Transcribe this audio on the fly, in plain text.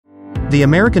The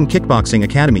American Kickboxing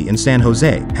Academy in San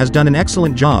Jose has done an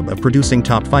excellent job of producing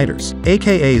top fighters.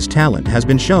 AKA's talent has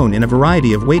been shown in a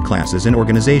variety of weight classes and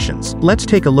organizations. Let's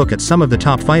take a look at some of the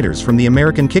top fighters from the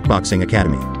American Kickboxing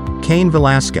Academy. Cain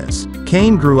Velasquez.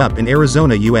 Cain grew up in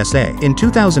Arizona, USA. In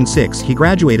 2006, he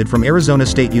graduated from Arizona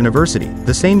State University.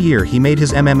 The same year he made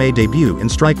his MMA debut in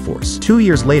Strikeforce. 2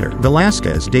 years later,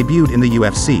 Velasquez debuted in the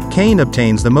UFC. Cain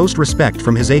obtains the most respect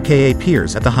from his AKA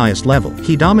peers at the highest level.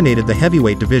 He dominated the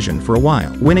heavyweight division for a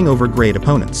while, winning over great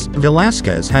opponents.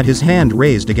 Velasquez had his hand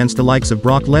raised against the likes of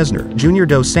Brock Lesnar, Junior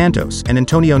Dos Santos, and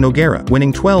Antonio Nogueira,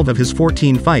 winning 12 of his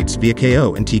 14 fights via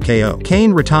KO and TKO.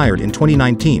 Cain retired in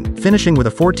 2019, finishing with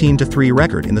a 14-3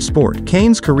 record in the sport.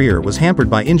 Cain's career was hampered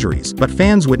by injuries, but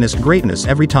fans witnessed greatness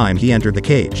every time he entered the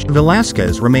cage.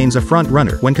 Velasquez remains a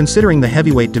front-runner when considering the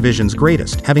heavyweight division's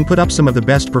greatest, having put up some of the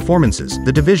best performances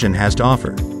the division has to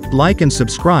offer. Like and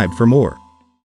subscribe for more.